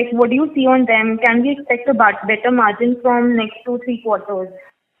Rain? Like, what do you see on them? Can we expect a better margin from next 2-3 quarters?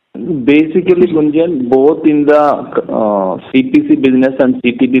 Basically, Gunjan, both in the CPC business and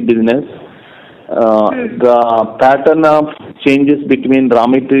CTP business, the pattern of changes between raw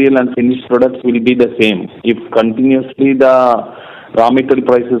material and finished products will be the same. If continuously the raw material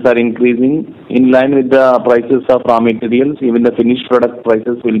prices are increasing, in line with the prices of raw materials, even the finished product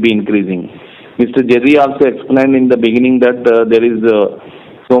prices will be increasing. Mr. Jerry also explained in the beginning that there is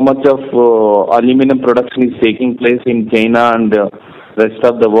so much of aluminum production is taking place in China and rest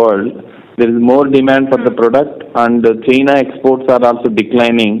of the world. There is more demand for the product, and China exports are also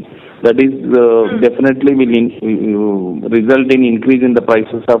declining. That is definitely will result in increase in the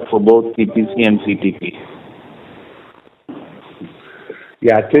prices of both CPC and CTP.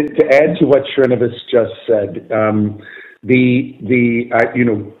 Yeah, to add to what Srinivas just said,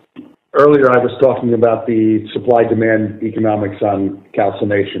 earlier I was talking about the supply-demand economics on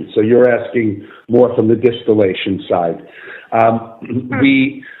calcination. So you're asking more from the distillation side.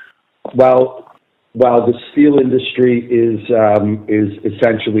 While the steel industry is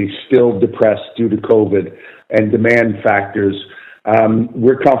essentially still depressed due to COVID and demand factors,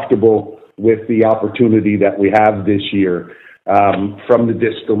 we're comfortable with the opportunity that we have this year from the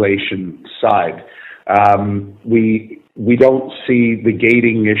distillation side. We don't see the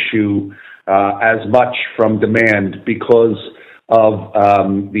gating issue as much from demand because of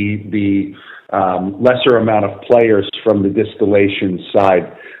the lesser amount of players from the distillation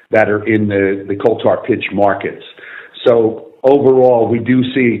side that are in the coal tar pitch markets. So overall, we do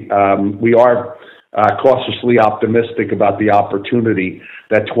see, we are cautiously optimistic about the opportunity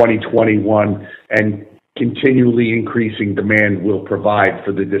that 2021 and continually increasing demand will provide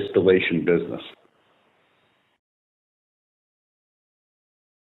for the distillation business.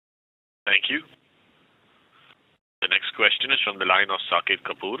 Thank you. The next question is from the line of Saket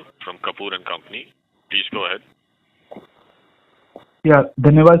Kapoor from Kapoor and Company. Please go ahead. Yeah,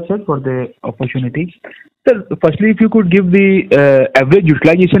 dhanyawad sir for the opportunity. Sir, firstly, if you could give the average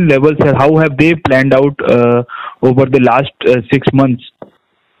utilization levels, sir, how have they planned out over the last 6 months?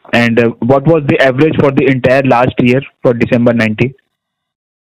 And what was the average for the entire last year for December 19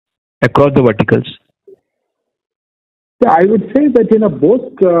 across the verticals? Yeah, I would say that,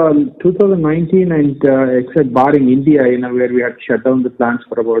 both 2019 and except barring India, where we had shut down the plants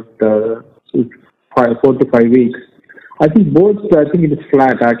for about 4 to 5 weeks, I think it is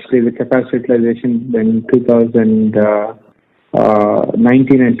flat actually, the capacity utilization in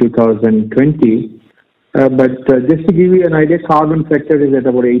 2019 and 2020. But just to give you an idea, carbon sector is at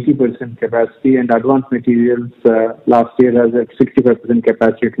about 80% capacity, and advanced materials last year has at 65%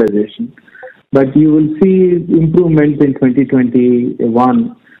 capacity utilization. But you will see improvement in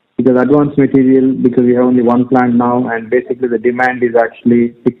 2021 because advanced material, because we have only one plant now, and basically the demand is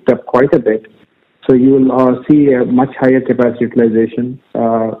actually picked up quite a bit. So you will see a much higher capacity utilization,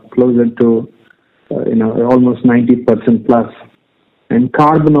 closer to almost 90% plus. And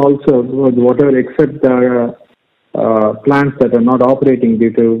carbon also, whatever except the plants that are not operating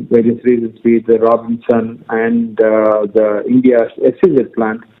due to various reasons, be it the Robinson and the India SEZ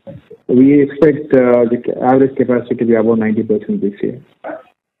plant, we expect the average capacity to be above 90% this year.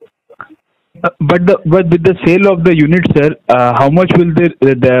 But with the sale of the units, sir, how much will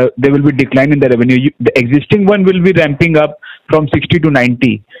there will be decline in the revenue? The existing one will be ramping up from 60 to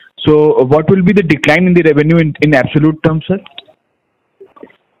 90. So what will be the decline in the revenue in absolute terms, sir?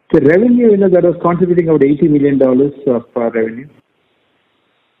 The revenue, that was contributing about $80 million of revenue.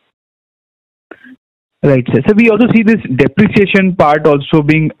 Right, sir. So we also see this depreciation part also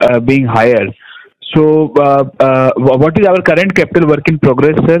being higher. So what is our current capital work in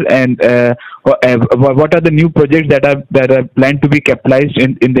progress, sir, and what are the new projects that are planned to be capitalized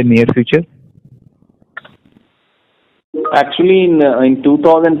in the near future? Actually, in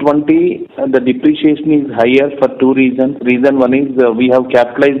 2020, the depreciation is higher for 2 reasons. Reason one is we have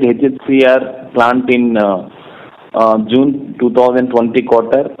capitalized HHCR plant in June 2020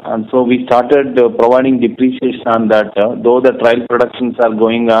 quarter, and so we started providing depreciation on that. Though the trial productions are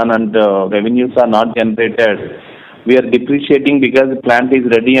going on and revenues are not generated, we are depreciating because the plant is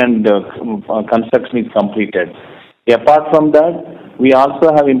ready and construction is completed. Apart from that, we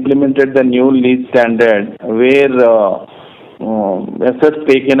also have implemented the new lease standard where assets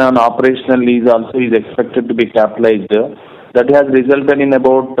taken on operational lease also is expected to be capitalized. That has resulted in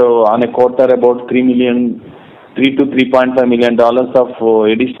about on a quarter about $3 to $3.5 million of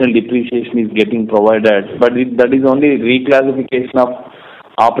additional depreciation is getting provided, but that is only reclassification of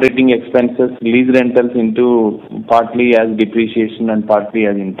operating expenses, lease rentals into partly as depreciation and partly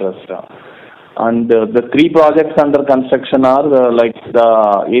as interest. And the three projects under construction are like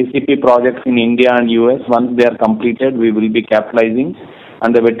the ACP projects in India and US. Once they are completed, we will be capitalizing.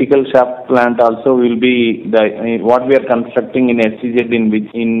 And the vertical shaft plant also will be what we are constructing in SEZ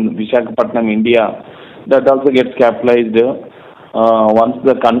in Visakhapatnam, India. That also gets capitalized once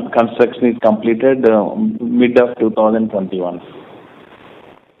the construction is completed mid of 2021.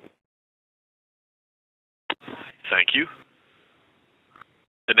 Thank you.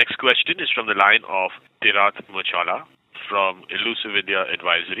 The next question is from the line of Tirat Muchala from Elucividia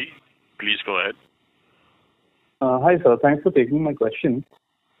Advisory. Please go ahead. Hi, sir. Thanks for taking my question.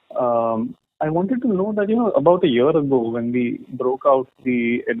 I wanted to know that, about a year ago when we broke out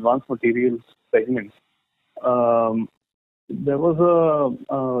the advanced materials segment, there was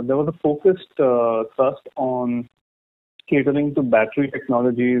a focused thrust on catering to battery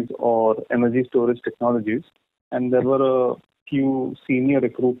technologies or energy storage technologies, and there were a few senior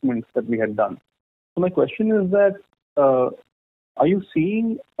recruitments that we had done. So my question is that are you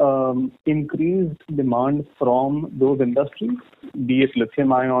seeing increased demand from those industries, be it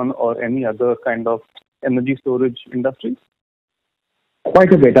lithium ion or any other kind of energy storage industries?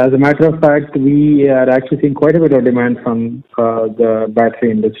 Quite a bit. As a matter of fact, we are actually seeing quite a bit of demand from the battery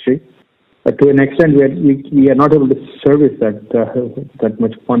industry. But to an extent, we are not able to service that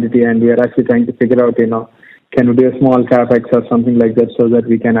much quantity, and we are actually trying to figure out, can we do a small capex or something like that so that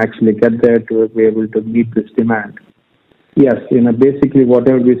we can actually get there to be able to meet this demand. Yes, basically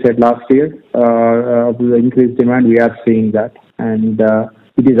whatever we said last year, the increased demand, we are seeing that, and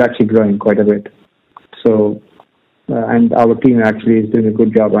it is actually growing quite a bit. So. And our team actually is doing a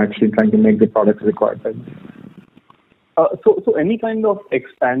good job actually trying to make the products required by them. So any kind of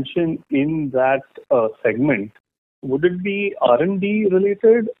expansion in that segment, would it be R&D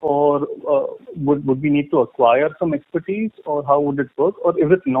related, or would we need to acquire some expertise, or how would it work? Or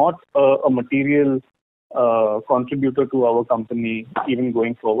is it not a material contributor to our company even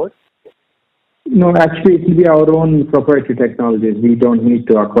going forward? No, actually, it will be our own proprietary technologies. We don't need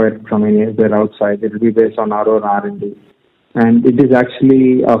to acquire it from anywhere outside. It will be based on our own R&D. And it is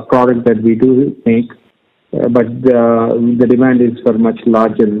actually a product that we do make, but the demand is for much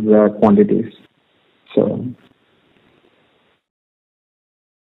larger quantities. So.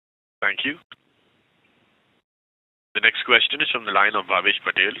 Thank you. The next question is from the line of Bhavesh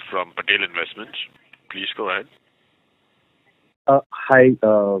Patel from Patel Investments. Please go ahead. Hi.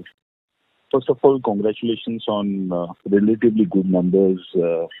 First of all, congratulations on relatively good numbers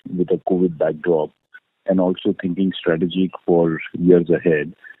with a COVID backdrop, and also thinking strategic for years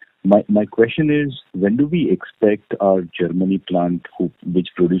ahead. My question is, when do we expect our Germany plant, which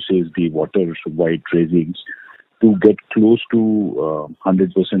produces the water-white resins, to get close to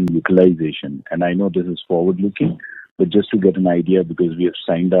 100% utilization? And I know this is forward-looking, but just to get an idea, because we have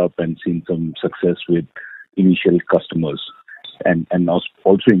signed up and seen some success with initial customers. And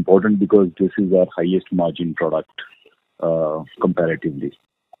also important because this is our highest margin product comparatively.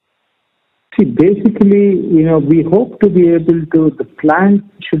 See, basically, we hope to be able to, the plant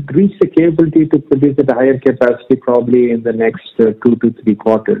should reach the capability to produce at a higher capacity probably in the next 2 to 3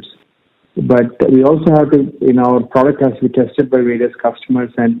 quarters. But we also have to, our product has to be tested by various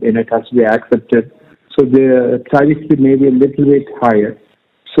customers, and it has to be accepted. So the trajectory may be a little bit higher.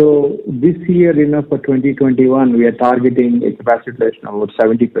 So this year, for 2021, we are targeting a capacity utilization of about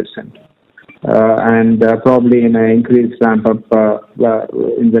 70%, and probably in an increased ramp up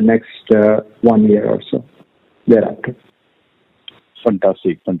in the next 1 year or so thereafter.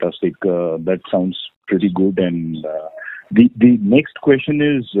 Fantastic. That sounds pretty good. And the next question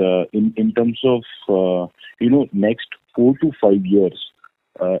is in terms of next 4 to 5 years.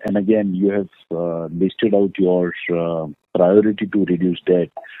 And again, you have listed out your priority to reduce debt.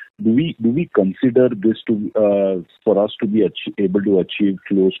 Do we consider this to for us to be able to achieve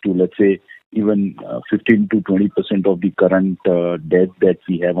close to, let's say, even 15 to 20% of the current debt that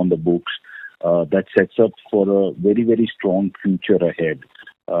we have on the books? That sets up for a very, very strong future ahead.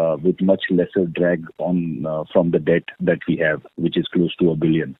 with much lesser drag on from the debt that we have, which is close to $1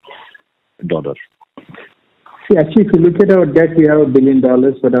 billion. See, actually, if you look at our debt, we have $1 billion,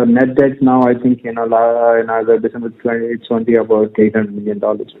 but our net debt now, I think, as of December 20, it's only about $800 million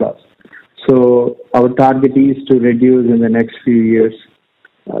plus. So our target is to reduce in the next few years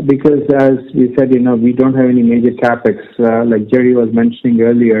because, as we said, we don't have any major capex. Like Jerry was mentioning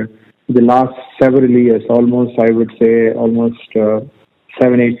earlier, the last several years, almost 7-8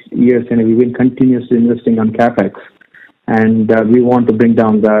 years, and we've been continuously investing on capex, and we want to bring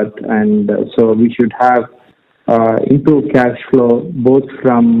down that, and so we should have improved cash flow both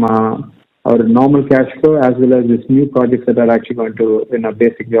from our normal cash flow as well as these new projects that are actually going to,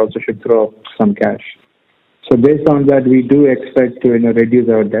 basically also should throw up some cash. So based on that, we do expect to reduce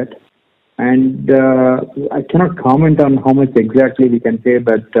our debt, and I cannot comment on how much exactly we can pay,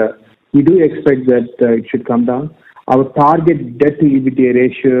 but we do expect that it should come down. Our target debt to EBITDA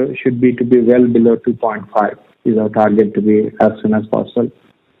ratio should be well below 2.5 is our target to be as soon as possible.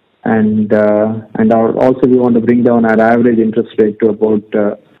 And also we want to bring down our average interest rate to about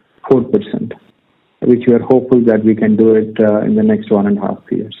 4%, which we are hopeful that we can do it in the next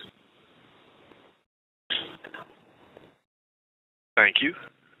 1.5 years. Thank you.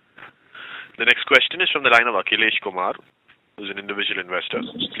 The next question is from the line of Akhilesh Kumar, who's an individual investor.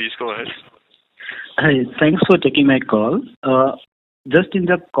 Please go ahead. Hi, thanks for taking my call. Just in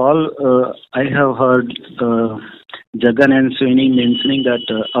the call, I have heard Jagan and Sweeney mentioning that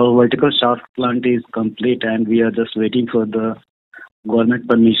our vertical shaft plant is complete and we are just waiting for the government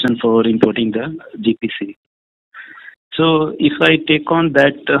permission for importing the GPC. So if I take on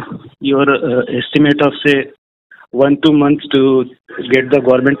that, your estimate of say 1-2 months to get the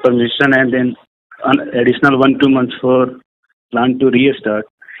government permission and then an additional 1-2 months for plant to restart,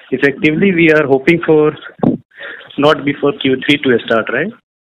 effectively we are hoping for not before Q3 to start, right?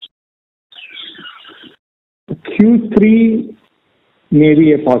 Q3 may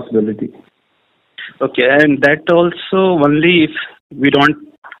be a possibility. Okay, and that also only if we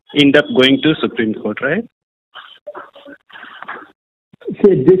don't end up going to Supreme Court, right?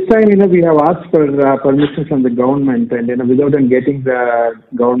 See, this time, we have asked for permission from the government, and without getting the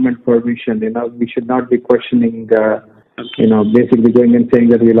government permission, we should not be questioning, basically going and saying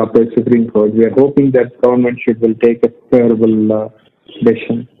that we'll approach Supreme Court. We are hoping that government will take a favorable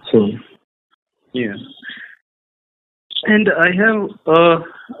decision soon. Yeah. And I have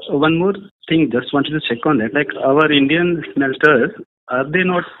one more thing, just wanted to check on that. Like our Indian smelters, are they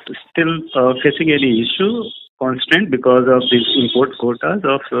not still facing any issue, constraint because of these import quotas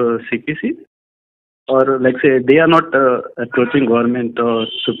of CPC? Or like say, they are not approaching government or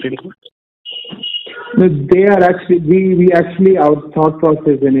Supreme Court? No, they are actually, we actually, our thought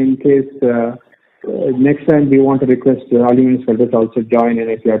process, and in case next time we want to request the aluminum smelters also join in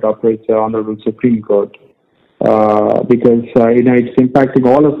if you have to approach the Honorable Supreme Court. Because it's impacting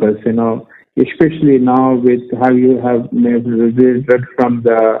all of us, especially now with how you have read from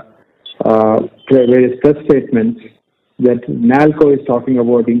the various press statements that NALCO is talking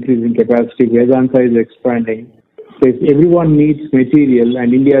about increasing capacity, Vedanta is expanding. So if everyone needs material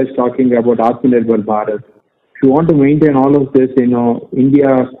and India is talking about Atmanirbhar Bharat, if you want to maintain all of this,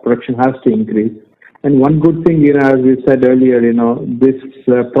 India production has to increase. And one good thing, as we said earlier, this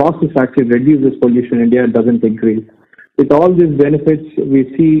process actually reduces pollution in India, doesn't increase. With all these benefits, we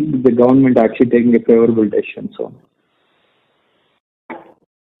see the government actually taking a favorable decision. So,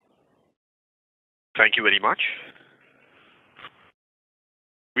 thank you very much.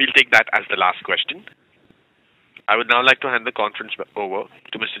 We'll take that as the last question. I would now like to hand the conference over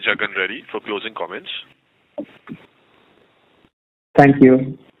to Mr. Jagan Reddy for closing comments. Thank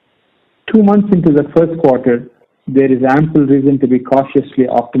you. 2 months into the first quarter, there is ample reason to be cautiously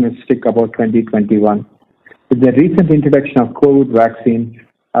optimistic about 2021. With the recent introduction of COVID vaccines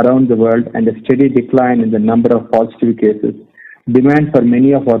around the world and a steady decline in the number of positive cases, demand for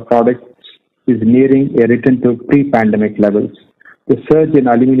many of our products is nearing a return to pre-pandemic levels. The surge in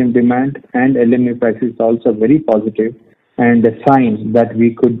aluminum demand and LME prices is also very positive and a sign that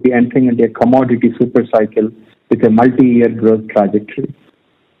we could be entering into a commodity super cycle with a multi-year growth trajectory.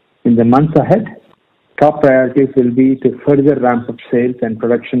 In the months ahead, top priorities will be to further ramp up sales and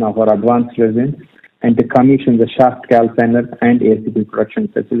production of our advanced resins and to commission the shaft calciner and ACP production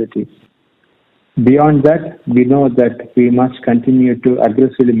facilities. Beyond that, we know that we must continue to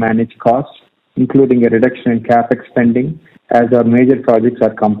aggressively manage costs, including a reduction in capex spending as our major projects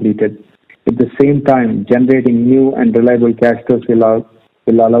are completed. At the same time, generating new and reliable cash flows will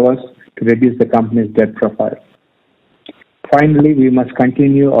allow us to reduce the company's debt profile. Finally, we must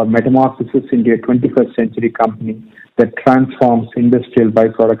continue our metamorphosis into a 21st century company that transforms industrial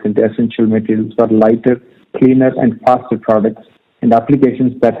byproducts into essential materials for lighter, cleaner, and faster products and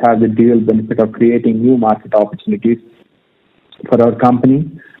applications that have the dual benefit of creating new market opportunities for our company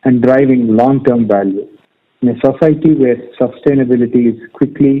and driving long-term value. In a society where sustainability is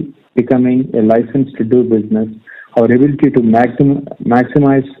quickly becoming a license to do business, our ability to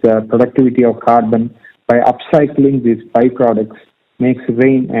maximize the productivity of carbon by upcycling these byproducts makes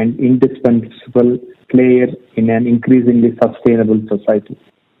rain an indispensable player in an increasingly sustainable society.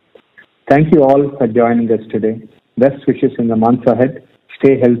 Thank you all for joining us today. Best wishes in the months ahead.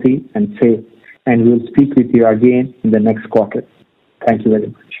 Stay healthy and safe, and we will speak with you again in the next quarter. Thank you very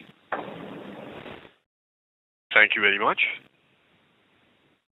much. Thank you very much.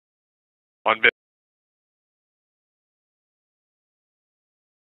 On behalf